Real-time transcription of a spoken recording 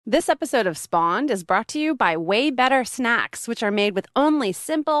This episode of Spawned is brought to you by Way Better Snacks, which are made with only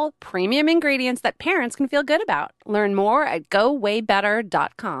simple, premium ingredients that parents can feel good about. Learn more at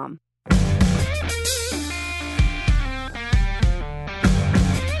gowaybetter.com.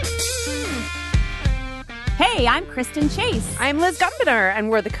 Hey, I'm Kristen Chase. I'm Liz Gumbiner, and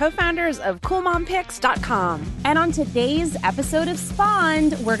we're the co-founders of CoolMomPicks.com. And on today's episode of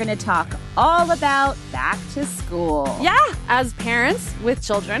Spawned, we're going to talk all about back to school. Yeah, as parents with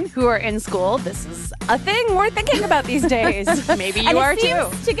children who are in school, this is a thing we're thinking about these days. Maybe you are too. And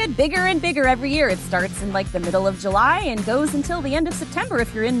it seems to get bigger and bigger every year. It starts in like the middle of July and goes until the end of September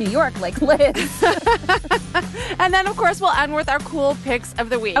if you're in New York like Liz. And then, of course, we'll end with our cool picks of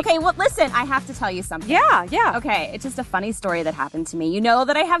the week. Okay, well, listen, I have to tell you something. Yeah. Okay, it's just a funny story that happened to me. You know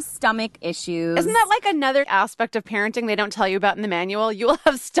that I have stomach issues. Isn't that like another aspect of parenting they don't tell you about in the manual? You will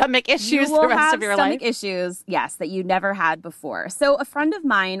have stomach issues the rest of your life. Stomach issues, yes, that you never had before. So a friend of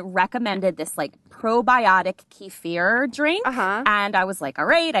mine recommended this like probiotic kefir drink. And I was like, all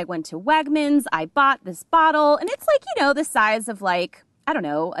right, I went to Wegmans, I bought this bottle, and it's like, you know, the size of like, I don't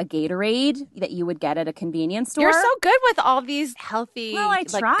know, a Gatorade that you would get at a convenience store. You're so good with all these healthy, I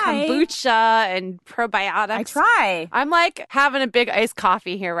try. like kombucha and probiotics. I try. I'm like having a big iced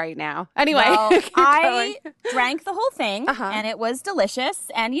coffee here right now. Anyway, well, I drank the whole thing and it was delicious.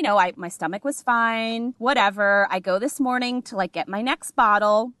 And, you know, my stomach was fine, whatever. I go this morning to like get my next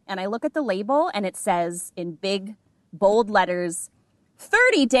bottle and I look at the label and it says in big, bold letters,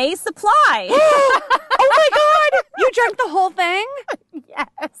 30-day supply. Oh my God! You drank the whole thing?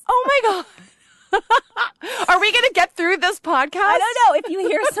 Yes. Oh my God. Are we going to get through this podcast? I don't know. If you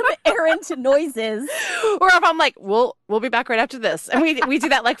hear some errant noises. Or if I'm like, we'll be back right after this. And we do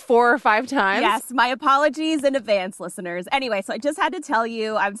that like 4 or 5 times. Yes. My apologies in advance, listeners. Anyway, so I just had to tell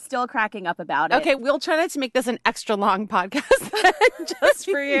you, I'm still cracking up about it. Okay. We'll try not to make this an extra long podcast just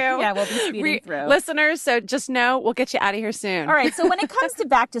for you. Yeah, we'll be speeding through. Listeners, so just know we'll get you out of here soon. All right. So when it comes to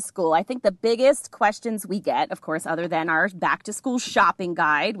back to school, I think the biggest questions we get, of course, other than our back to school shopping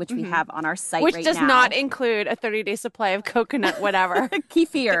guide, which we have on our site which right does now. not include a 30-day supply of coconut whatever.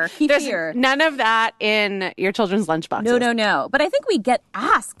 Kefir. There's none of that in your children's lunchboxes. No. But I think we get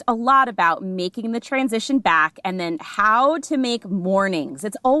asked a lot about making the transition back and then how to make mornings.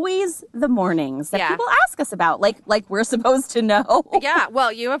 It's always the mornings that people ask us about, like we're supposed to know. Yeah,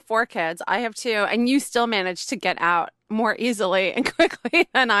 well, you have 4 kids. I have 2. And you still manage to get out more easily and quickly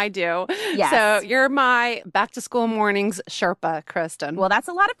than I do. Yes. So you're my back to school mornings Sherpa, Kristen. Well, that's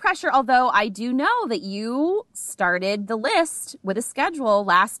a lot of pressure, although I do know that you started the list with a schedule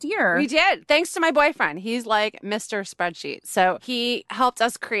last year. We did. Thanks to my boyfriend. He's like Mr. Spreadsheet. So he helped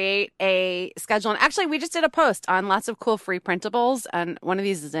us create a schedule. And actually, we just did a post on lots of cool free printables. And one of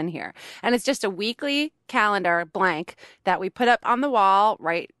these is in here. And it's just a weekly calendar blank that we put up on the wall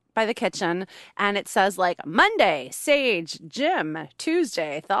right by the kitchen, and it says like Monday, Sage, gym,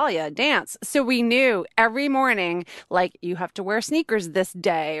 Tuesday, Thalia, dance. So we knew every morning, like you have to wear sneakers this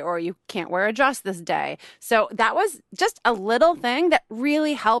day or you can't wear a dress this day. So that was just a little thing that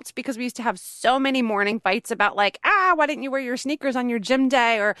really helped because we used to have so many morning fights about like, why didn't you wear your sneakers on your gym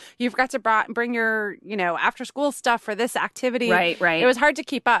day? Or you forgot to bring your, after school stuff for this activity. Right. It was hard to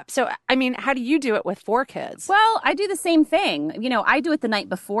keep up. So, I mean, how do you do it with 4 kids? Well, I do the same thing. I do it the night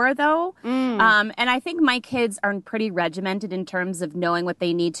before though. And I think my kids are pretty regimented in terms of knowing what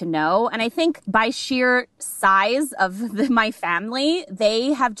they need to know. And I think by sheer size of my family,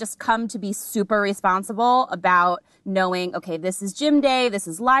 they have just come to be super responsible about knowing, okay, this is gym day, this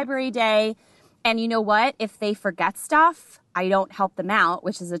is library day. And you know what? If they forget stuff, I don't help them out,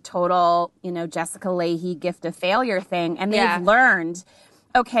 which is a total, Jessica Leahy gift of failure thing. And they've learned,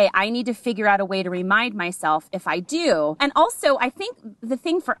 okay, I need to figure out a way to remind myself if I do. And also, I think the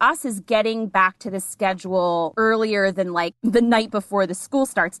thing for us is getting back to the schedule earlier than like the night before the school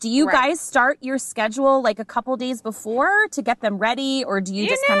starts. Do you guys start your schedule like a couple days before to get them ready, or do you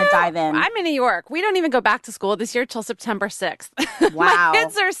just kind of dive in? I'm in New York. We don't even go back to school this year till September 6th. Wow. My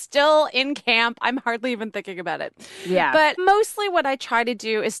kids are still in camp. I'm hardly even thinking about it. Yeah. But mostly what I try to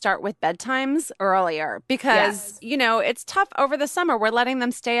do is start with bedtimes earlier because, it's tough over the summer. We're letting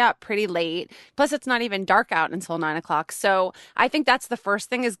them stay up pretty late. Plus, it's not even dark out until 9 o'clock. So I think that's the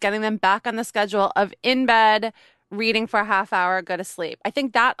first thing is getting them back on the schedule of in bed reading for a half hour, go to sleep. I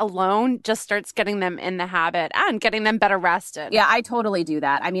think that alone just starts getting them in the habit and getting them better rested. Yeah, I totally do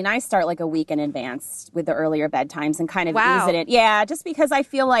that. I mean, I start like a week in advance with the earlier bedtimes and kind of Wow. ease it in. Yeah, just because I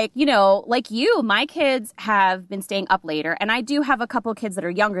feel like, you know, like you, my kids have been staying up later. And I do have a couple kids that are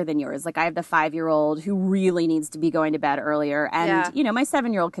younger than yours. Like I have the 5-year-old who really needs to be going to bed earlier. And, you know, my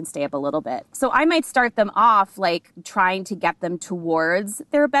 7-year-old can stay up a little bit. So I might start them off like trying to get them towards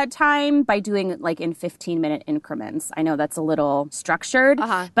their bedtime by doing it like in 15-minute increments. I know that's a little structured,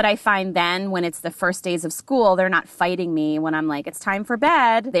 but I find then when it's the first days of school, they're not fighting me when I'm like, it's time for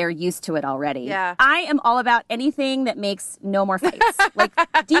bed. They're used to it already. Yeah. I am all about anything that makes no more fights. Like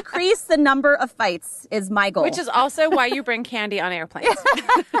decrease the number of fights is my goal. Which is also why you bring candy on airplanes.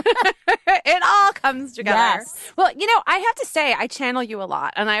 It all comes together. Yes. Well, you know, I have to say, I channel you a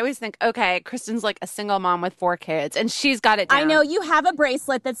lot. And I always think, okay, Kristen's like a single mom with 4 kids, and she's got it down. I know you have a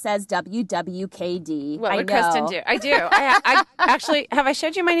bracelet that says WWKD. What I would know. Kristen do? I do. I actually, have I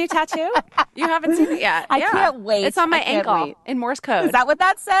showed you my new tattoo? You haven't seen it yet. I can't wait. It's on my I can't ankle wait. in Morse code. Is that what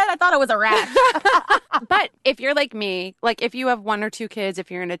that said? I thought it was a rash. But if you're like me, like if you have 1 or 2 kids,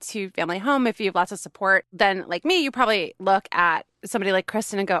 if you're in a 2-family home, if you have lots of support, then like me, you probably look at somebody like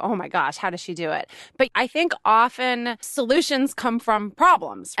Kristen and go, oh my gosh, how does she do it? But I think often solutions come from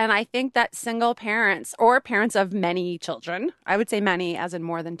problems. And I think that single parents or parents of many children, I would say many as in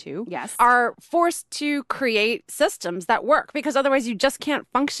more than 2, Yes. are forced to create systems that work because otherwise you just can't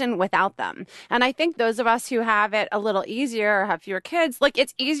function without them. And I think those of us who have it a little easier or have fewer kids, like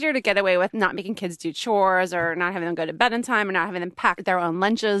it's easier to get away with not making kids do chores or not having them go to bed in time or not having them pack their own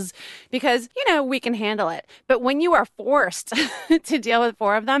lunches because, you know, we can handle it. But when you are forced to deal with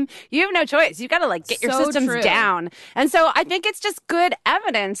 4 of them, you have no choice. You got to like get your So systems true. down. And so I think it's just good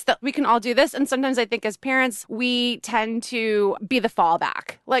evidence that we can all do this. And sometimes I think as parents, we tend to be the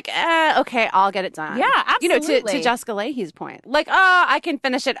fallback. Like, okay, I'll get it done. Yeah, You know, to absolutely. Jessica Leahy's point. Like, oh, I can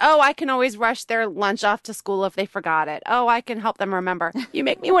finish it. Oh, I can always rush their lunch off to school if they forgot it. Oh, I can help them remember. You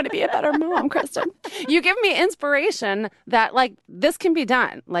make me want to be a better mom, Kristen. You give me inspiration that like this can be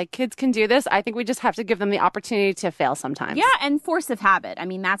done. Like kids can do this. I think we just have to give them the opportunity to fail sometimes. Yeah, and force of habit. I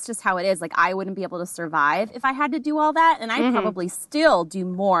mean, that's just how it is. Like, I wouldn't be able to survive if I had to do all that, and I probably still do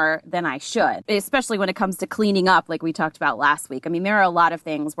more than I should, especially when it comes to cleaning up, like we talked about last week. I mean, there are a lot of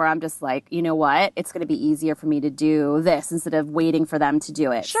things where I'm just like, you know what? It's going to be easier for me to do this instead of waiting for them to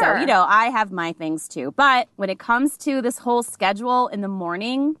do it. So, Sure. you know, I have my things too. But when it comes to this whole schedule in the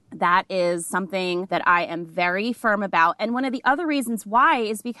morning, that is something that I am very firm about. And one of the other reasons why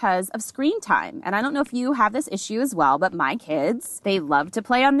is because of screen time. And I don't know if you have this issue as well, but my kids, they love to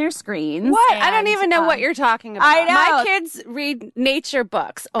play on their screens. What? I don't And, even know what you're talking about. I know. My kids read nature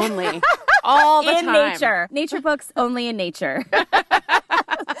books only all the in time. nature books only in nature.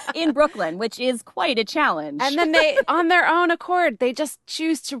 In Brooklyn, which is quite a challenge. And then they, on their own accord, they just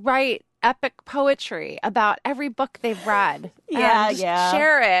choose to write epic poetry about every book they've read. Yeah, and yeah.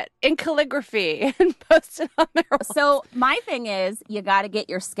 share it in calligraphy and post it on their wall. So my thing is, you got to get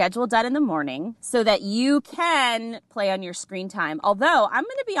your schedule done in the morning so that you can play on your screen time. Although I'm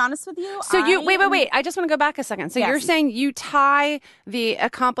going to be honest with you. So you wait. I just want to go back a second. So Yes. you're saying you tie the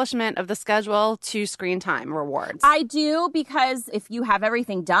accomplishment of the schedule to screen time rewards. I do, because if you have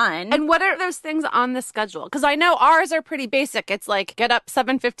everything done. And what are those things on the schedule? Because I know ours are pretty basic. It's like get up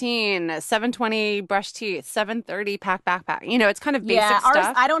 7:15, 7:20 brush teeth, 7:30 pack backpack. You know, it's kind of basic yeah, ours,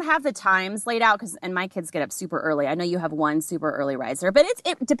 stuff. I don't have the times laid out and my kids get up super early. I know you have one super early riser, but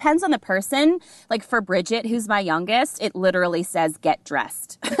it depends on the person. Like for Bridget, who's my youngest, it literally says get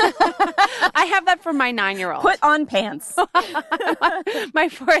dressed. I have that for my 9-year-old. Put on pants. My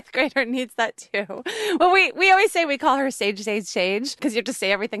 4th grader needs that too. Well, we always say we call her Sage because you have to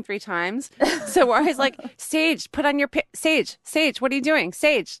say everything 3 times. So we're always like, Sage, put on your Sage, what are you doing?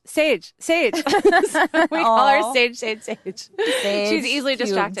 Sage. So we call her Sage. She's easily cubed.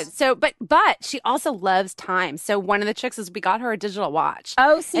 distracted. So, but she also loves time. So one of the tricks is we got her a digital watch.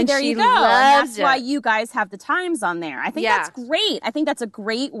 Oh, see, And there she you go. And loves that's why it. you guys have the times on there. I think Yeah. that's great. I think that's a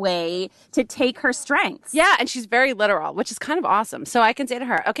great way to take her strengths. Yeah, and she's very literal, which is kind of awesome. So I can say to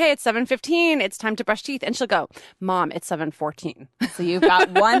her, okay, it's 7:15, it's time to brush teeth. And she'll go, Mom, it's 7:14. So you've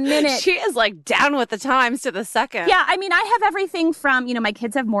got 1 minute. She is like down with the times to the second. Yeah, I mean, I have everything from, my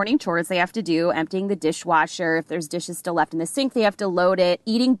kids have morning chores they have to do, emptying the dishwasher if there's dishes still left in the sink. They have to load it.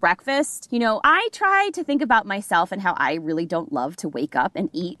 Eating breakfast. You know, I try to think about myself and how I really don't love to wake up and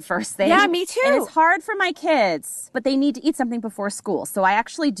eat first thing. Yeah, me too. And it's hard for my kids, but they need to eat something before school. So I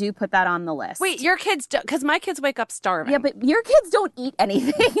actually do put that on the list. Wait, your kids don't, because my kids wake up starving. Yeah, but your kids don't eat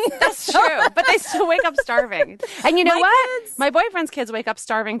anything. That's true, but they still wake up starving. And you know what? Kids... My boyfriend's kids wake up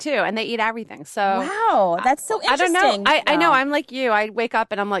starving too, and they eat everything. So wow, that's so interesting. I don't know. I know. I'm like you. I wake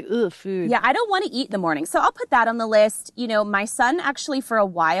up and I'm like, ugh, food. Yeah, I don't want to eat in the morning. So I'll put that on the list. You know, my son actually for a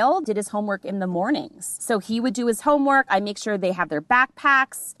while did his homework in the mornings. So he would do his homework. I make sure they have their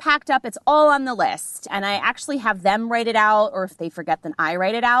backpacks packed up. It's all on the list. And I actually have them write it out, or if they forget, then I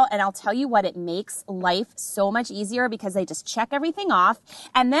write it out. And I'll tell you what, it makes life so much easier because they just check everything off.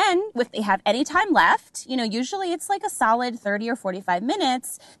 And then if they have any time left, you know, usually it's like a solid 30 or 45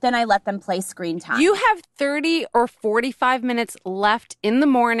 minutes, then I let them play screen time. You have 30 or 45 minutes left in the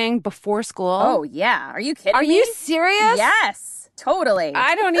morning before school? Oh, yeah. Are you kidding me? Are you serious? Yes. Totally.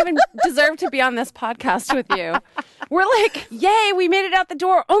 I don't even deserve to be on this podcast with you. We're like, yay, we made it out the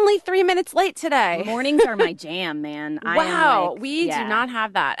door only 3 minutes late today. Mornings are my jam, man. Wow, we do not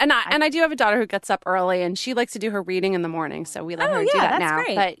have that. And I do have a daughter who gets up early, and she likes to do her reading in the morning, so we let her do that now.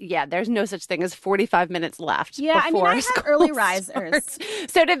 Great. But yeah, there's no such thing as 45 minutes left. Yeah, I mean, I have early risers.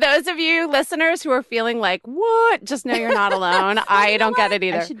 So to those of you listeners who are feeling like, what? Just know you're not alone. I don't get it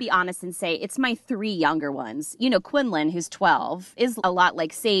either. I should be honest and say it's my 3 younger ones. You know, Quinlan, who's 12, is a lot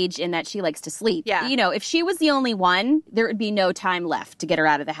like Sage in that she likes to sleep. Yeah. You know, if she was the only one, there would be no time left to get her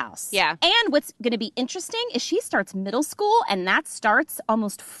out of the house. Yeah. And what's going to be interesting is she starts middle school, and that starts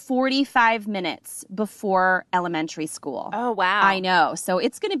almost 45 minutes before elementary school. Oh, wow. I know. So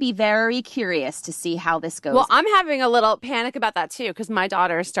it's going to be very curious to see how this goes. Well, I'm having a little panic about that too, because my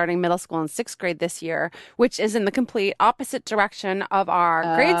daughter is starting middle school in 6th grade this year, which is in the complete opposite direction of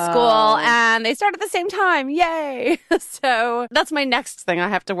our grade school. And they start at the same time. Yay. So that's my next thing I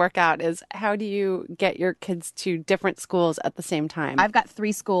have to work out is how do you get your kids to different schools at the same time? I've got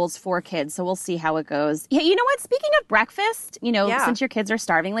 3 schools, 4 kids, so we'll see how it goes. Yeah, you know what? Speaking of breakfast, you know, since your kids are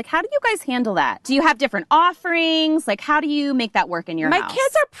starving, like, how do you guys handle that? Do you have different offerings? Like, how do you make that work in your house? My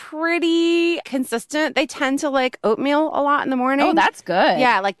kids are pretty consistent. They tend to like oatmeal a lot in the morning. Oh, that's good.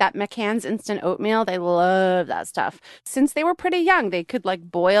 Yeah, like that McCann's instant oatmeal. They love that stuff. Since they were pretty young, they could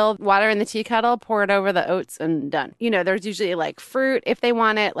like boil water in the tea kettle, pour it over the oats, and done. You know, there's usually like fruit if they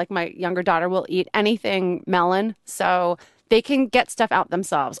want it. Like my younger daughter will eat anything melon. So they can get stuff out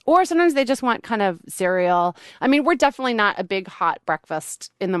themselves. Or sometimes they just want kind of cereal. I mean, we're definitely not a big hot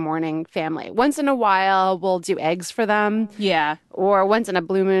breakfast in the morning family. Once in a while, we'll do eggs for them. Yeah. Or once in a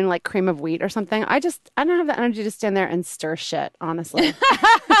blue moon, like cream of wheat or something. I don't have the energy to stand there and stir shit, honestly.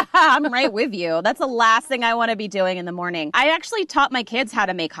 I'm right with you. That's the last thing I want to be doing in the morning. I actually taught my kids how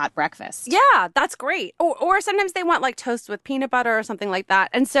to make hot breakfast. Yeah, that's great. Or sometimes they want like toast with peanut butter or something like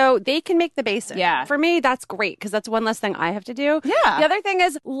that. And so they can make the basic. Yeah. For me, that's great because that's one less thing I have to do. Yeah. The other thing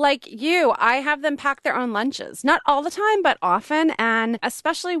is, like you, I have them pack their own lunches. Not all the time, but often. And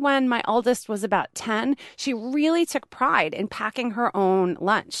especially when my oldest was about 10, she really took pride in packing her own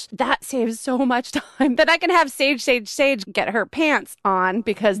lunch. That saves so much time that I can have Sage get her pants on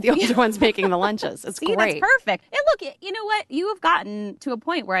because the older one's making the lunches. It's See, great. That's perfect. And look, you know what? You have gotten to a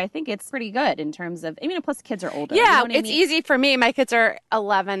point where I think it's pretty good in terms of, I mean, plus the kids are older. Yeah, you know what I it's mean? easy for me. My kids are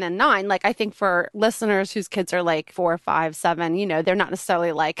 11 and 9. Like, I think for listeners whose kids are like 4, 5, 7, you know, they're not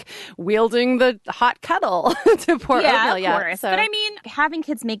necessarily like wielding the hot kettle to pour oatmeal yet. Of course. So. But I mean, having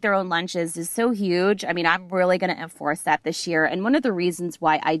kids make their own lunches is so huge. I mean, I'm really going to enforce that this year. And one of the reasons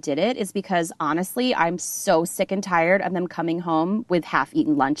why I did it is because honestly, I'm so sick and tired of them coming home with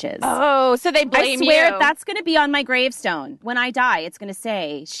half-eaten lunches. Oh, so they blame I swear you. that's going to be on my gravestone. When I die, it's going to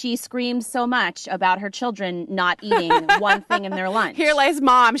say, she screamed so much about her children not eating one thing in their lunch. Here lies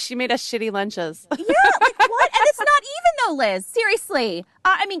mom. She made us shitty lunches. Yeah, like what? And it's not even though, Liz. Seriously.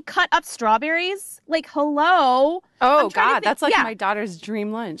 I mean, cut up strawberries? Like, hello. Oh, God. That's like yeah. my daughter's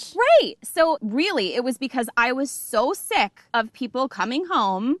dream lunch. Right. So really, it was because I was so sick of people coming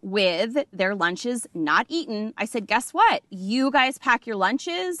home with their lunches not eaten. I said, guess what? You guys pack your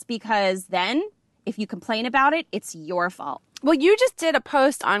lunches because then if you complain about it, it's your fault. Well, you just did a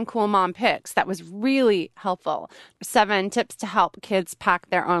post on Cool Mom Picks that was really helpful. 7 tips to help kids pack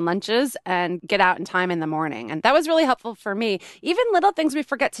their own lunches and get out in time in the morning. And that was really helpful for me. Even little things we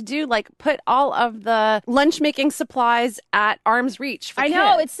forget to do, like put all of the lunch making supplies at arm's reach for I kids.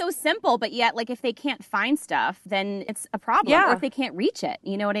 know, it's so simple, but yet, like, if they can't find stuff, then it's a problem. Yeah. Or if they can't reach it,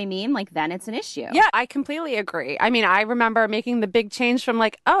 you know what I mean? Like, then it's an issue. Yeah, I completely agree. I mean, I remember making the big change from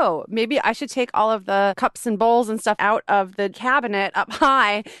like, oh, maybe I should take all of the cups and bowls and stuff out of the cabinet up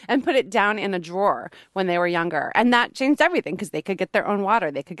high and put it down in a drawer when they were younger. And that changed everything because they could get their own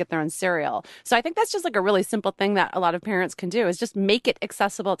water. They could get their own cereal. So I think that's just like a really simple thing that a lot of parents can do is just make it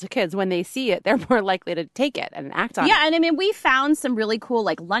accessible to kids. When they see it, they're more likely to take it and act on it. Yeah, and I mean, we found some really cool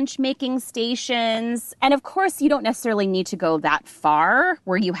like lunch making stations. And of course, you don't necessarily need to go that far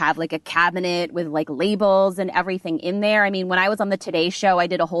where you have like a cabinet with like labels and everything in there. I mean, when I was on the Today Show, I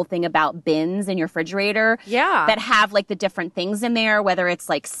did a whole thing about bins in your refrigerator that have like the different things in there, whether it's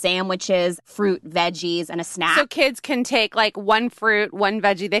like sandwiches, fruit, veggies, and a snack. So kids can take like one fruit, one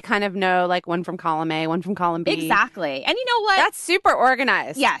veggie. They kind of know like one from column A, one from column B. Exactly. And you know what? That's super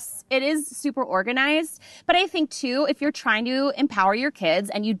organized. Yes, it is super organized. But I think too, if you're trying to empower your kids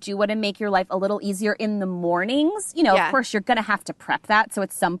and you do want to make your life a little easier in the mornings, you know, of course you're going to have to prep that. So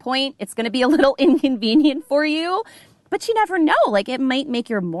at some point it's going to be a little inconvenient for you. But you never know. Like, it might make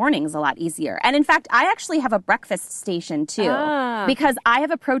your mornings a lot easier. And in fact, I actually have a breakfast station, too. Because I have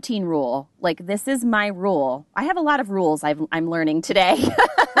a protein rule. Like, this is my rule. I have a lot of rules I'm learning today.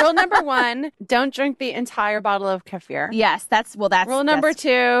 Rule number 1, don't drink the entire bottle of kefir. Yes, that's... Rule number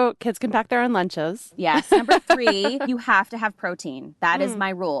 2, kids can pack their own lunches. Yes. Number 3, you have to have protein. That is my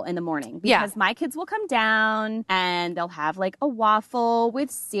rule in the morning. Because my kids will come down and they'll have, like, a waffle with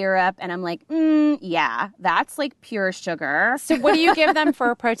syrup. And I'm like, yeah, that's, like, pure sugar. So what do you give them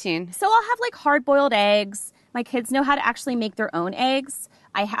for protein? So I'll have like hard-boiled eggs. My kids know how to actually make their own eggs.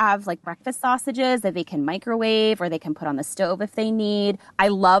 I have like breakfast sausages that they can microwave or they can put on the stove if they need. I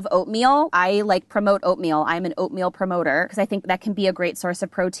love oatmeal. I like promote oatmeal. I'm an oatmeal promoter because I think that can be a great source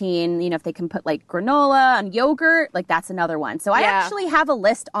of protein. You know, if they can put like granola and yogurt, like that's another one. So I actually have a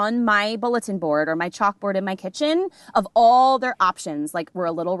list on my bulletin board or my chalkboard in my kitchen of all their options. Like we're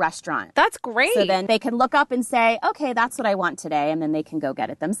a little restaurant. That's great. So then they can look up and say, okay, that's what I want today. And then they can go get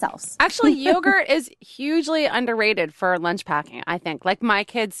it themselves. Actually, yogurt is hugely underrated for lunch packing, I think. Like my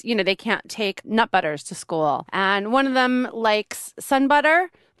kids, you know, they can't take nut butters to school. And one of them likes sun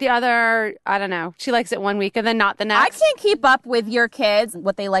butter. The other, I don't know, she likes it one week and then not the next. I can't keep up with your kids,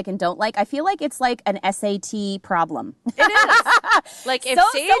 what they like and don't like. I feel like it's like an SAT problem. It is. Like if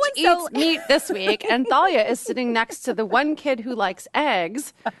Sage eats meat this week and Thalia is sitting next to the one kid who likes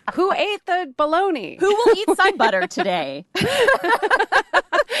eggs, who ate the bologna? Who will eat sun butter today?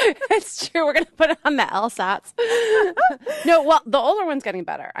 It's true. We're going to put it on the LSATs. No, well, the older one's getting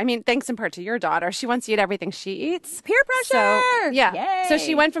better. I mean, thanks in part to your daughter. She wants to eat everything she eats. Peer pressure. So, yeah. Yay. So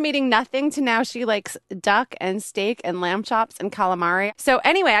she went from eating nothing to now she likes duck and steak and lamb chops and calamari. So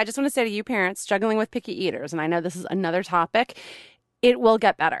anyway, I just want to say to you parents struggling with picky eaters, and I know this is another topic, it will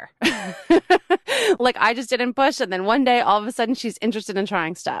get better. Like I just didn't push. And then one day, all of a sudden, she's interested in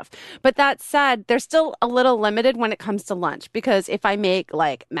trying stuff. But that said, they're still a little limited when it comes to lunch, because if I make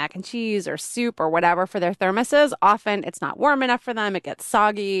like mac and cheese or soup or whatever for their thermoses, often it's not warm enough for them. It gets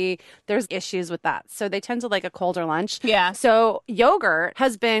soggy. There's issues with that. So they tend to like a colder lunch. Yeah. So yogurt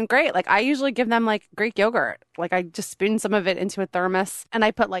has been great. Like I usually give them like Greek yogurt. Like I just spoon some of it into a thermos and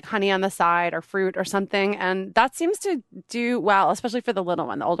I put like honey on the side or fruit or something. And that seems to do well, especially for the little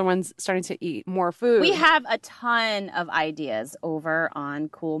one. The older one's starting to eat more food. We have a ton of ideas over on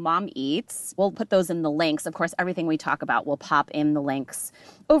Cool Mom Eats. We'll put those in the links. Of course, everything we talk about will pop in the links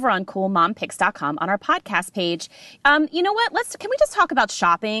over on coolmompicks.com on our podcast page. You know what? Can we just talk about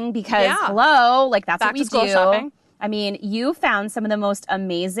shopping? Because hello, like that's Back what we to school do. Shopping. I mean, you found some of the most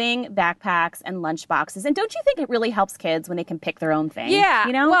amazing backpacks and lunch boxes. And don't you think it really helps kids when they can pick their own thing? Yeah.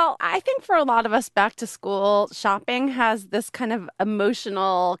 You know? Well, I think for a lot of us, back to school shopping has this kind of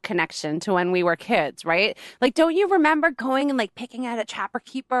emotional connection to when we were kids, right? Like, don't you remember going and like picking out a Trapper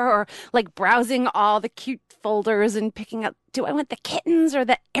Keeper or like browsing all the cute folders and picking out, do I want the kittens or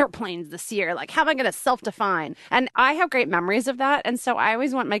the airplanes this year? Like, how am I going to self-define? And I have great memories of that. And so I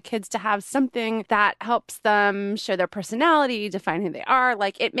always want my kids to have something that helps them show their personality, define who they are.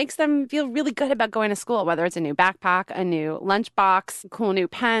 Like, it makes them feel really good about going to school, whether it's a new backpack, a new lunchbox, cool new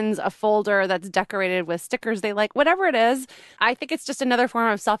pens, a folder that's decorated with stickers they like, whatever it is. I think it's just another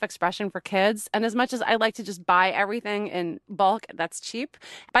form of self-expression for kids. And as much as I like to just buy everything in bulk that's cheap,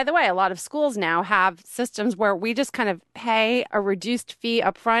 by the way, a lot of schools now have systems where we just kind of pay a reduced fee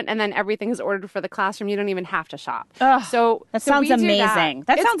up front and then everything is ordered for the classroom. You don't even have to shop. So that sounds amazing.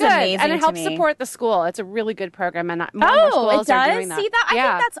 That sounds amazing. And it helps support the school. It's a really good program and more schools are doing that. See that? I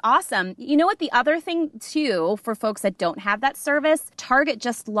think that's awesome. You know what? The other thing too, for folks that don't have that service, Target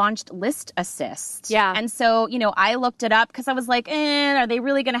just launched List Assist. Yeah. And so, you know, I looked it up because I was like, are they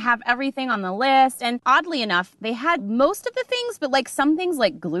really going to have everything on the list? And oddly enough, they had most of the things, but like some things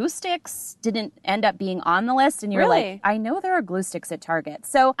like glue sticks didn't end up being on the list. And you're like, I know know there are glue sticks at Target.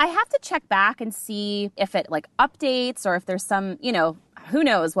 So I have to check back and see if it like updates or if there's some, who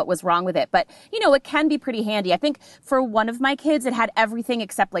knows what was wrong with it. But, it can be pretty handy. I think for one of my kids, it had everything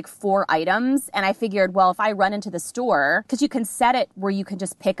except like 4 items. And I figured, well, if I run into the store, because you can set it where you can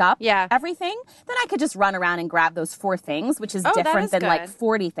just pick up everything, then I could just run around and grab those 4 things, which is different than like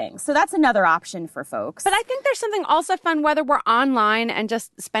 40 things. So that's another option for folks. But I think there's something also fun, whether we're online and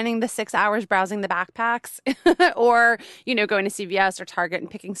just spending the 6 hours browsing the backpacks or, going to CVS or Target and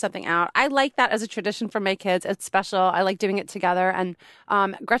picking something out. I like that as a tradition for my kids. It's special. I like doing it together. And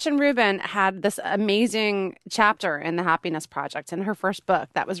Gretchen Rubin had this amazing chapter in The Happiness Project in her first book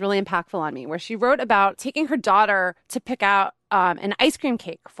that was really impactful on me, where she wrote about taking her daughter to pick out an ice cream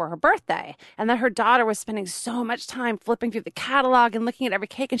cake for her birthday. And that her daughter was spending so much time flipping through the catalog and looking at every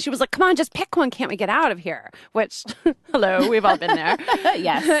cake. And she was like, come on, just pick one. Can't we get out of here? Which, hello, we've all been there.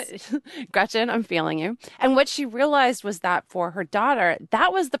 Yes. Gretchen, I'm feeling you. And what she realized was that for her daughter,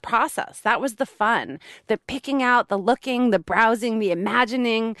 that was the process. That was the fun. The picking out, the looking, the browsing, the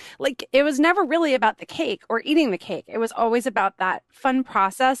imagining. Like, it was never really about the cake or eating the cake. It was always about that fun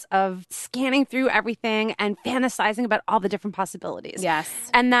process of scanning through everything and fantasizing about all the different possibilities. Yes.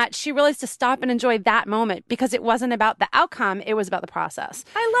 And that she realized to stop and enjoy that moment because it wasn't about the outcome, it was about the process.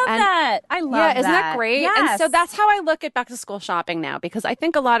 I love that. I love that. Yeah, isn't that great? Yes. And so that's how I look at back to school shopping now, because I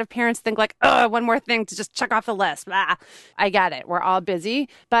think a lot of parents think like, oh, one more thing to just check off the list. Blah. I get it. We're all busy.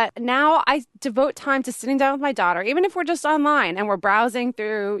 But now I devote time to sitting down with my daughter, even if we're just online and we're browsing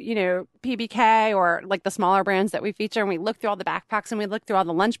through, PBK or like the smaller brands that we feature, and we look through all the backpacks and we look through all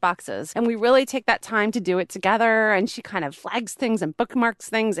the lunch boxes, and we really take that time to do it together. And she kind of flags things and bookmarks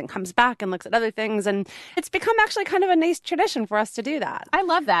things and comes back and looks at other things. And it's become actually kind of a nice tradition for us to do that. I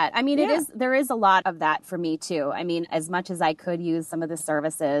love that. I mean, there is a lot of that for me too. I mean, as much as I could use some of the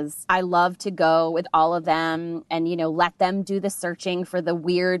services, I love to go with all of them and, let them do the searching for the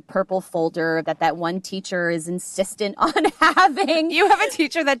weird purple folder that one teacher is insistent on having. You have a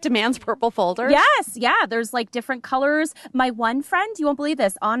teacher that demands purple folders? Yes. Yeah. There's like different colors. My one friend, you won't believe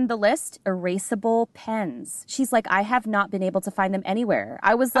this, on the list, erasable pens. She's like, I have not been able to find them anywhere.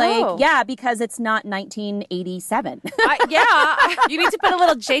 I was like, yeah, because it's not 1987. You need to put a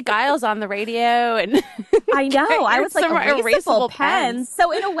little Jay Giles on the radio. And I know. I was like, erasable pens.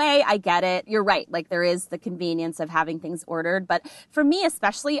 So in a way, I get it. You're right. Like there is the convenience of having things ordered. But for me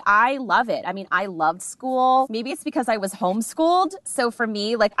especially, I love it. I mean, I loved school. Maybe it's because I was homeschooled. So for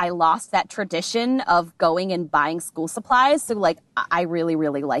me, like I lost that tradition of going and buying school supplies. So like I really,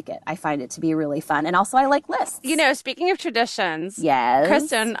 really like it. I find it to be really fun. And also I like lists. Speaking of traditions, yes,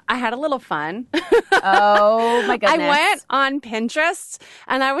 Kristen, I had a little fun. Oh my goodness. I went on Pinterest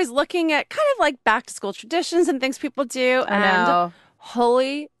and I was looking at kind of like back to school traditions and things people do. And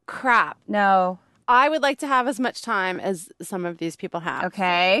holy crap. No. I would like to have as much time as some of these people have.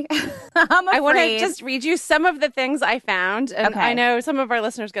 Okay. I want to just read you some of the things I found. And I know some of our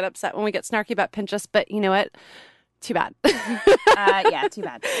listeners get upset when we get snarky about Pinterest, but you know what? Too bad. Yeah, too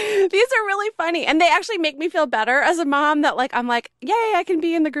bad. These are really funny. And they actually make me feel better as a mom that I'm like, yay, I can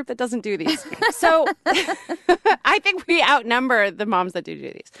be in the group that doesn't do these. So I think we outnumber the moms that do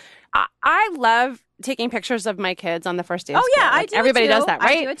these. I love taking pictures of my kids on the first day of school. Oh, yeah, I do Everybody it too. does that,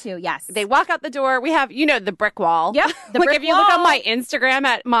 right? I do it too, yes. They walk out the door. We have, the brick wall. Yep, the brick if you look on my Instagram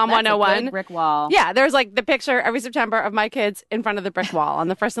at Mom101. That's a good brick wall. Yeah, there's like the picture every September of my kids in front of the brick wall on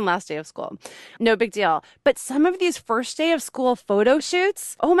the first and last day of school. No big deal. But some of these first day of school photo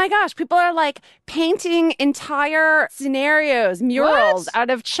shoots, oh my gosh, people are like painting entire scenarios, murals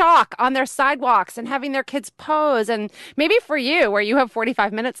out of chalk on their sidewalks and having their kids pose. And maybe for you, where you have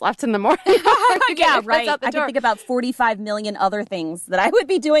 45 minutes left in the morning. Yeah, right. I can think about 45 million other things that I would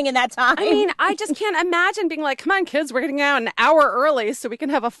be doing in that time. I mean, I just can't imagine being like, come on, kids, we're getting out an hour early so we can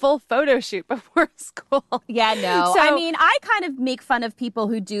have a full photo shoot before school. Yeah, no. So, I mean, I kind of make fun of people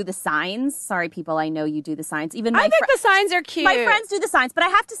who do the signs. Sorry, people, I know you do the signs. Even I think the signs are cute. My friends do the signs, but I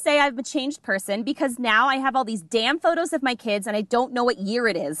have to say I'm a changed person because now I have all these damn photos of my kids and I don't know what year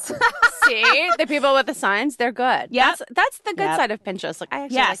it is. See, the people with the signs, they're good. Yeah, that's the good side of Pinterest. Like, I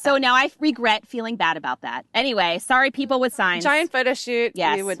actually like so now I regret feeling bad about that. Anyway, sorry, people with signs. Giant photo shoot,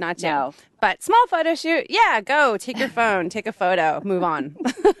 yes, you would not do. No. But small photo shoot, yeah, go. Take your phone, take a photo, move on.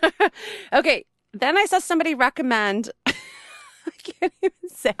 Okay, then I saw somebody recommend, I can't even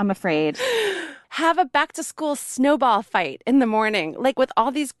say. I'm afraid. have a back to school snowball fight in the morning, like with all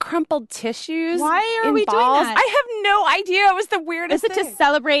these crumpled tissues. Why are we doing balls. that? I have no idea. It was the weirdest Is it thing. to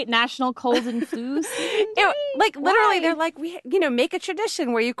celebrate National Cold and Flu Season Day? Literally, Why? they're like, make a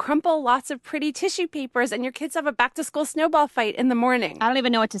tradition where you crumple lots of pretty tissue papers and your kids have a back to school snowball fight in the morning. I don't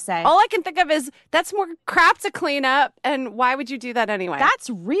even know what to say. All I can think of is that's more crap to clean up. And why would you do that anyway? That's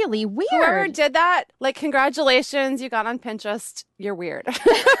really weird. Whoever did that, like, congratulations, you got on Pinterest. You're weird.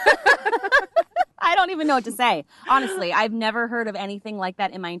 I don't even know what to say. Honestly, I've never heard of anything like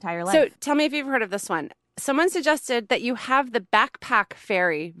that in my entire life. So tell me if you've heard of this one. Someone suggested that you have the backpack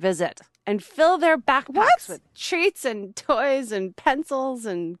fairy visit and fill their backpacks with treats and toys and pencils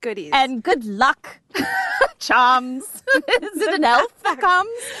and goodies. And good luck, chums. Is it an elf that comes?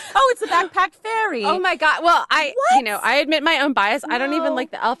 Oh, it's a backpack fairy. Oh my God. Well, I admit my own bias. I don't even No. like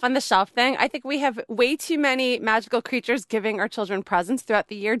the elf on the shelf thing. I think we have way too many magical creatures giving our children presents throughout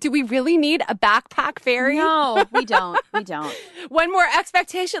the year. Do we really need a backpack fairy? No, we don't. We don't. One more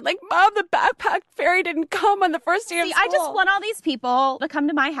expectation. Like, Mom, the backpack fairy didn't come on the first day of See, school. I just want all these people to come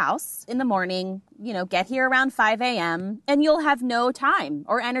to my house in the morning, get here around 5 a.m., and you'll have no time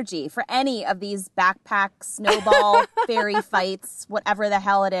or energy for any of these backpack, snowball, fairy fights, whatever the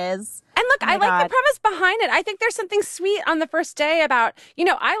hell it is. And look, Oh my I like God. the premise behind it. I think there's something sweet on the first day about,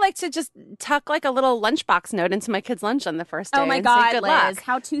 I like to just tuck like a little lunchbox note into my kid's lunch on the first day. Oh my and God, say, good Liz, luck.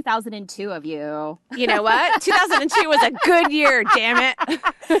 how 2002 of you. You know what? 2002 was a good year, damn it. That's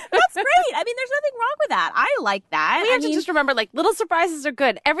great. I mean, there's nothing wrong with that. I like that. We have to just remember, like, little surprises are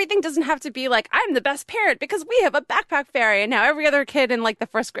good. Everything doesn't have to be like, I'm the best parent because we have a backpack fairy. And now every other kid in like the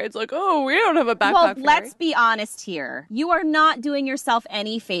first grade's like, oh, we don't have a backpack Well, fairy. let's be honest here. You are not doing yourself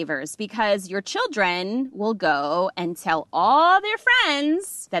any favors because your children will go and tell all their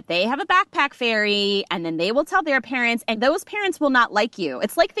friends that they have a backpack fairy, and then they will tell their parents, and those parents will not like you.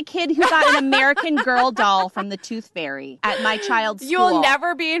 It's like the kid who got an American Girl doll from the Tooth Fairy at my child's school. You'll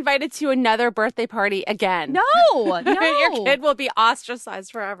never be invited to another birthday party again. No. Your kid will be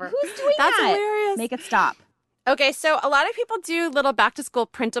ostracized forever. Who's doing That's that? hilarious. Make it stop. Okay, so a lot of people do little back to school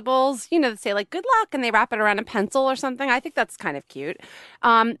printables, that say like good luck and they wrap it around a pencil or something. I think that's kind of cute.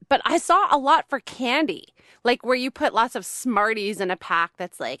 But I saw a lot for candy, like where you put lots of Smarties in a pack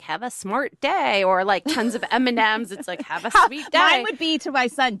that's like have a smart day, or like tons of M&Ms. It's like have a sweet day. Mine would be to my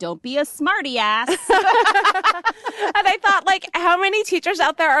son, don't be a smarty ass. And I thought, like, how many teachers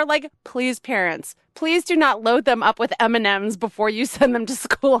out there are like, please, parents, please do not load them up with M&Ms before you send them to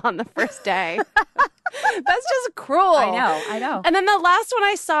school on the first day. That's just cruel. I know. And then the last one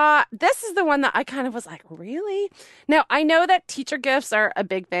I saw, this is the one that I kind of was like, really? Now, I know that teacher gifts are a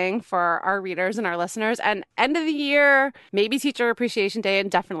big thing for our readers and our listeners. And end of the year, maybe Teacher Appreciation Day, and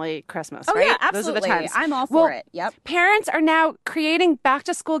definitely Christmas, Oh, right? yeah, absolutely. Those are the times. I'm all for it. Yep. Parents are now creating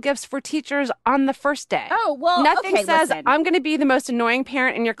back-to-school gifts for teachers on the first day. Oh, well, Nothing okay, says, listen. I'm going to be the most annoying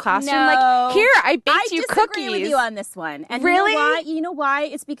parent in your classroom. No. Like, here, I baked you disagree cookies. with you on this one. And Really? You know why? You know why?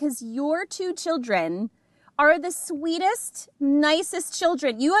 It's because your two children are the sweetest, nicest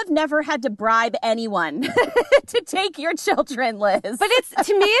children. You have never had to bribe anyone to take your children, Liz. But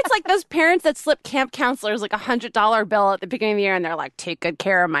to me, it's like those parents that slip camp counselors like $100 bill at the beginning of the year, and they're like, take good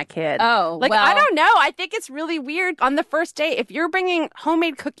care of my kid. Oh, like, well. I don't know. I think it's really weird on the first day. If you're bringing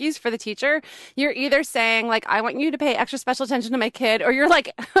homemade cookies for the teacher, you're either saying like, I want you to pay extra special attention to my kid, or you're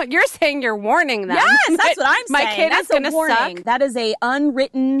like, you're saying you're warning them. Yes, that's what I'm my saying. kid That's is going to a warning. suck. That is a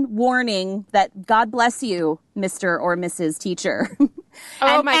unwritten warning that God bless you, Mr. or Mrs. Teacher.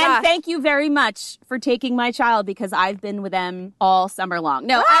 Oh my gosh. And thank you very much for taking my child because I've been with them all summer long.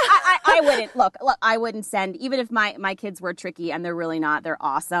 No, I wouldn't. Look, I wouldn't send, even if my kids were tricky and they're really not, they're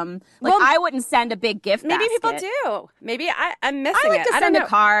awesome. Like, Well, I wouldn't send a big gift Maybe people basket. do. Maybe I'm missing I like it. to I don't send a know.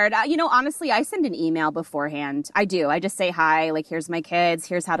 card. Honestly, I send an email beforehand. I do. I just say, hi, like, here's my kids.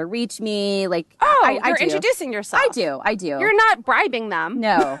 Here's how to reach me. Like, Oh, I you're do. introducing yourself. I do. You're not bribing them.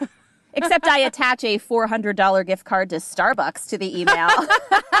 No. Except I attach a $400 gift card to Starbucks to the email.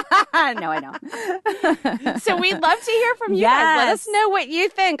 No, I know. So we'd love to hear from you guys. Let us Yes. know what you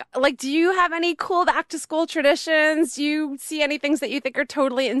think. Like, do you have any cool back to school traditions? Do you see any things that you think are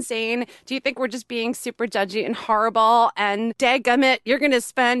totally insane? Do you think we're just being super judgy and horrible? And dadgummit, you're going to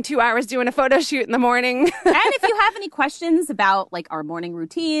spend 2 hours doing a photo shoot in the morning. And if you have any questions about like our morning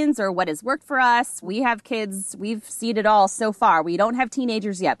routines or what has worked for us, we have kids. We've seen it all so far. We don't have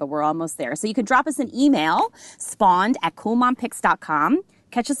teenagers yet, but we're almost there. So you can drop us an email, spawned@coolmompicks.com.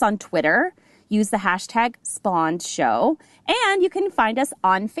 Catch us on Twitter. use the hashtag Spawned Show. And you can find us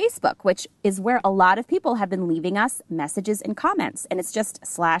on Facebook, which is where a lot of people have been leaving us messages and comments. And it's just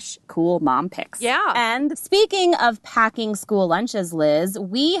 /coolmompics. Yeah. And speaking of packing school lunches, Liz,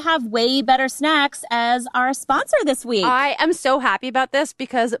 we have Way Better Snacks as our sponsor this week. I am so happy about this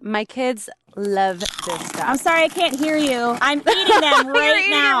because my kids love this stuff. I'm sorry I can't hear you. I'm eating them You're right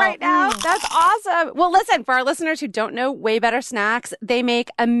eating now. it right now. That's awesome. Well, listen, for our listeners who don't know Way Better Snacks, they make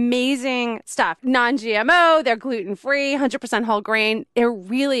amazing stuff. Non-GMO, they're gluten-free, 100% whole grain. They're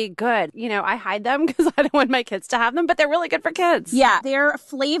really good. You know, I hide them because I don't want my kids to have them, but they're really good for kids. Yeah, they're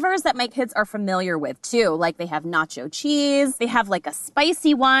flavors that my kids are familiar with too. Like they have nacho cheese. They have like a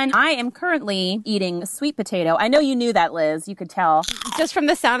spicy one. I am currently eating sweet potato. I know you knew that, Liz. You could tell. Just from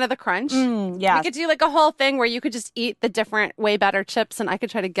the sound of the crunch. Yeah. We could do like a whole thing where you could just eat the different Way Better chips and I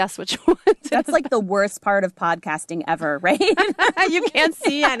could try to guess which one. That's like the worst part of podcasting ever, right? You can't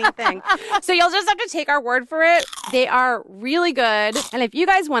see anything. So you'll just have to take our word for it. They are really good. And if you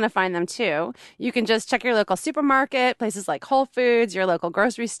guys want to find them too, you can just check your local supermarket, places like Whole Foods, your local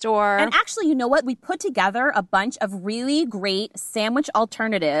grocery store. And actually, you know what? We put together a bunch of really great sandwich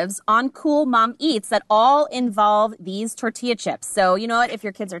alternatives on Cool Mom Eats that all involve these tortilla chips. So you know what? If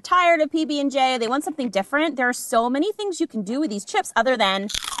your kids are tired of PB&J, they want something different, there are so many things you can do with these chips other than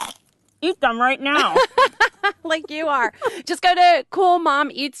eat them right now. Like you are. Just go to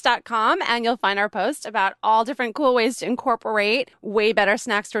coolmomeats.com and you'll find our post about all different cool ways to incorporate Way Better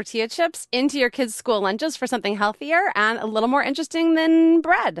Snacks tortilla chips into your kids' school lunches for something healthier and a little more interesting than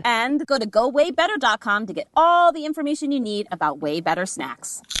bread. And go to gowaybetter.com to get all the information you need about Way Better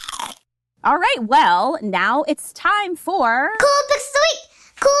Snacks. All right, well, now it's time for Cool Picks of the Week!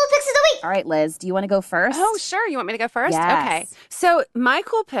 Cool Picks of the Week! All right, Liz, do you want to go first? Oh, sure. You want me to go first? Yes. Okay. So my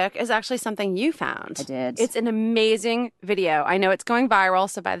cool pick is actually something you found. I did. It's an amazing video. I know it's going viral,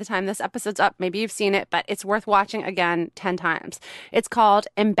 so by the time this episode's up, maybe you've seen it, but it's worth watching again 10 times. It's called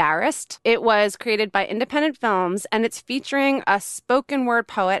Embarrassed. It was created by Independent Films, and it's featuring a spoken word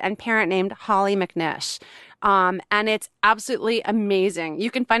poet and parent named Holly McNish. And it's absolutely amazing. You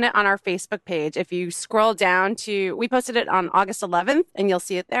can find it on our Facebook page. If you scroll down we posted it on August 11th and you'll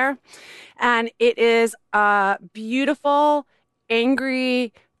see it there. And it is a beautiful,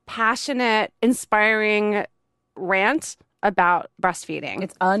 angry, passionate, inspiring rant about breastfeeding.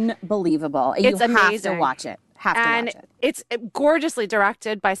 It's unbelievable. It's you have amazing. to watch it. Have to And watch it. it's gorgeously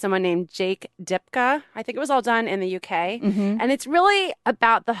directed by someone named Jake Dipka. I think it was all done in the UK. Mm-hmm. And it's really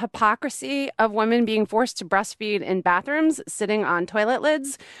about the hypocrisy of women being forced to breastfeed in bathrooms, sitting on toilet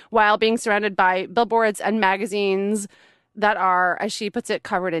lids, while being surrounded by billboards and magazines that are, as she puts it,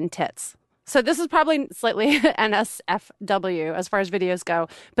 covered in tits. So this is probably slightly NSFW as far as videos go,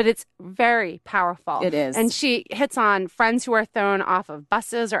 but it's very powerful. It is. And she hits on friends who are thrown off of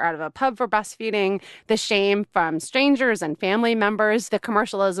buses or out of a pub for breastfeeding, the shame from strangers and family members, the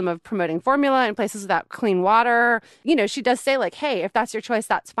commercialism of promoting formula in places without clean water. You know, she does say like, hey, if that's your choice,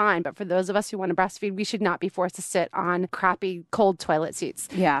 that's fine. But for those of us who want to breastfeed, we should not be forced to sit on crappy cold toilet seats.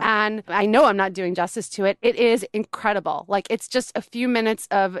 Yeah. And I know I'm not doing justice to it. It is incredible. Like it's just a few minutes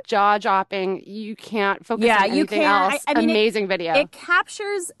of jaw-dropping. You can't focus on anything else. I mean, amazing video. It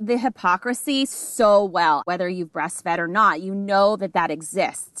captures the hypocrisy so well. Whether you've breastfed or not, you know that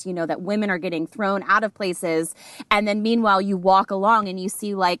exists. You know that women are getting thrown out of places. And then meanwhile, you walk along and you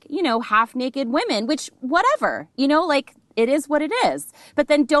see like, you know, half naked women, which whatever, you know, like it is what it is. But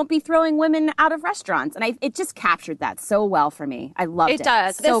then don't be throwing women out of restaurants. And it just captured that so well for me. I loved it. It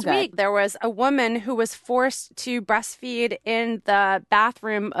does. So This good. week, there was a woman who was forced to breastfeed in the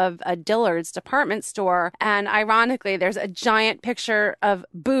bathroom of a Dillard's department store. And ironically, there's a giant picture of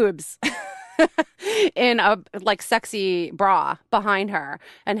boobs in a like sexy bra behind her,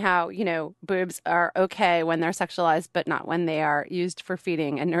 and how, you know, boobs are okay when they're sexualized, but not when they are used for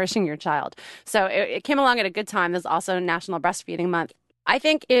feeding and nourishing your child. So it came along at a good time. There's also National Breastfeeding Month. I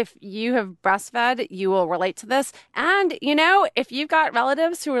think if you have breastfed, you will relate to this. And, you know, if you've got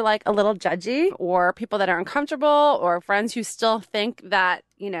relatives who are like a little judgy, or people that are uncomfortable, or friends who still think that,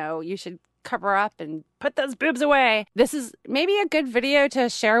 you know, you should cover up and put those boobs away, this is maybe a good video to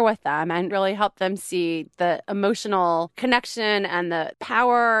share with them and really help them see the emotional connection and the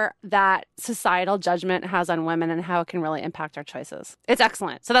power that societal judgment has on women and how it can really impact our choices. It's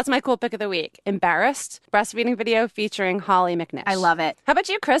excellent. So that's my cool pick of the week. Embarrassed, breastfeeding video featuring Holly McNish. I love it. How about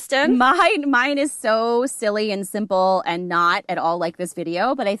you, Kristen? Mine is so silly and simple and not at all like this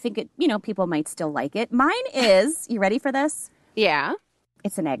video, but I think it, you know, people might still like it. Mine is, you ready for this? Yeah.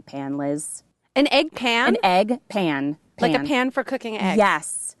 It's an egg pan, Liz. An egg pan? An egg pan. Like a pan for cooking eggs.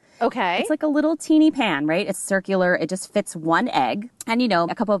 Yes. Okay. It's like a little teeny pan, right? It's circular. It just fits one egg. And,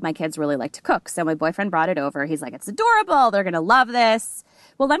 a couple of my kids really like to cook. So my boyfriend brought it over. He's like, it's adorable. They're going to love this.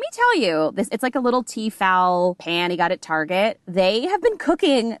 Well, let me tell you, it's like a little Tefal pan he got at Target. They have been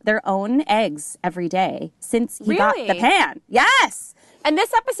cooking their own eggs every day since he got the pan. Yes. And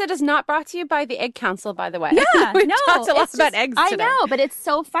this episode is not brought to you by the Egg Council, by the way. Yeah, We've talked a lot about eggs today. I know, but it's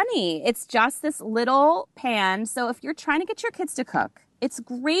so funny. It's just this little pan. So if you're trying to get your kids to cook, it's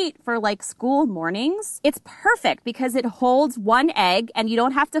great for like school mornings. It's perfect because it holds one egg and you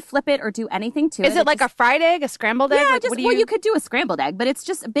don't have to flip it or do anything to it. Is it like a fried egg, a scrambled egg? Yeah, like, you could do a scrambled egg, but it's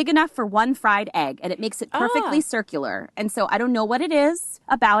just big enough for one fried egg and it makes it perfectly circular. And so I don't know what it is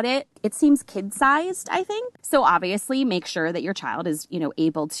about it. It seems kid-sized, I think. So obviously make sure that your child is,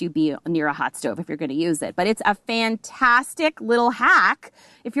 able to be near a hot stove if you're going to use it. But it's a fantastic little hack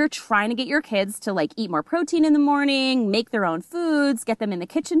if you're trying to get your kids to like eat more protein in the morning, make their own foods, get them in the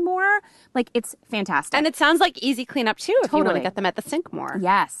kitchen more. Like, it's fantastic. And it sounds like easy cleanup too if you want to Totally. get them at the sink more.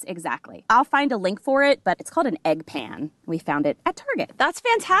 Yes, exactly. I'll find a link for it, but it's called an egg pan. We found it at Target. That's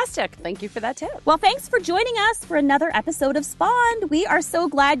fantastic. Thank you for that tip. Well, thanks for joining us for another episode of Spawned. We are so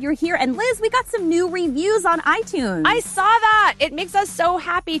glad you're here. And Liz, we got some new reviews on iTunes. I saw that. It makes us so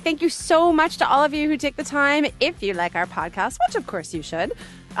happy. Thank you so much to all of you who take the time, if you like our podcast, which of course you should,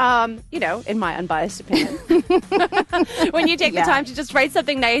 in my unbiased opinion. When you take the time to just write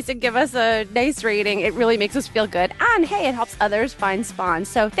something nice and give us a nice rating, it really makes us feel good. And hey, it helps others find Spawn.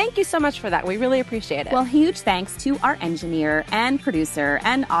 So thank you so much for that. We really appreciate it. Well, huge thanks to our engineer and producer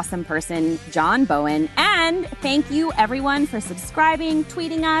and awesome person, John Bowen. And thank you everyone for subscribing,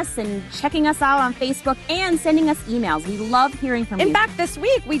 tweeting us, and checking us out on Facebook and sending us emails. We love hearing from you. In fact, this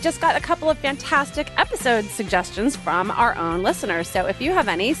week, we just got a couple of fantastic episode suggestions from our own listeners. So if you have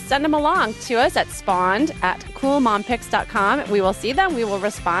any, send them along to us at spawned@coolmompics.com. We will see them, we will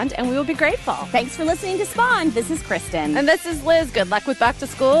respond, and we will be grateful. Thanks for listening to Spawn. This is Kristen. And this is Liz. Good luck with back to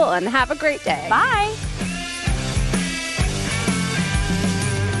school and have a great day. Bye.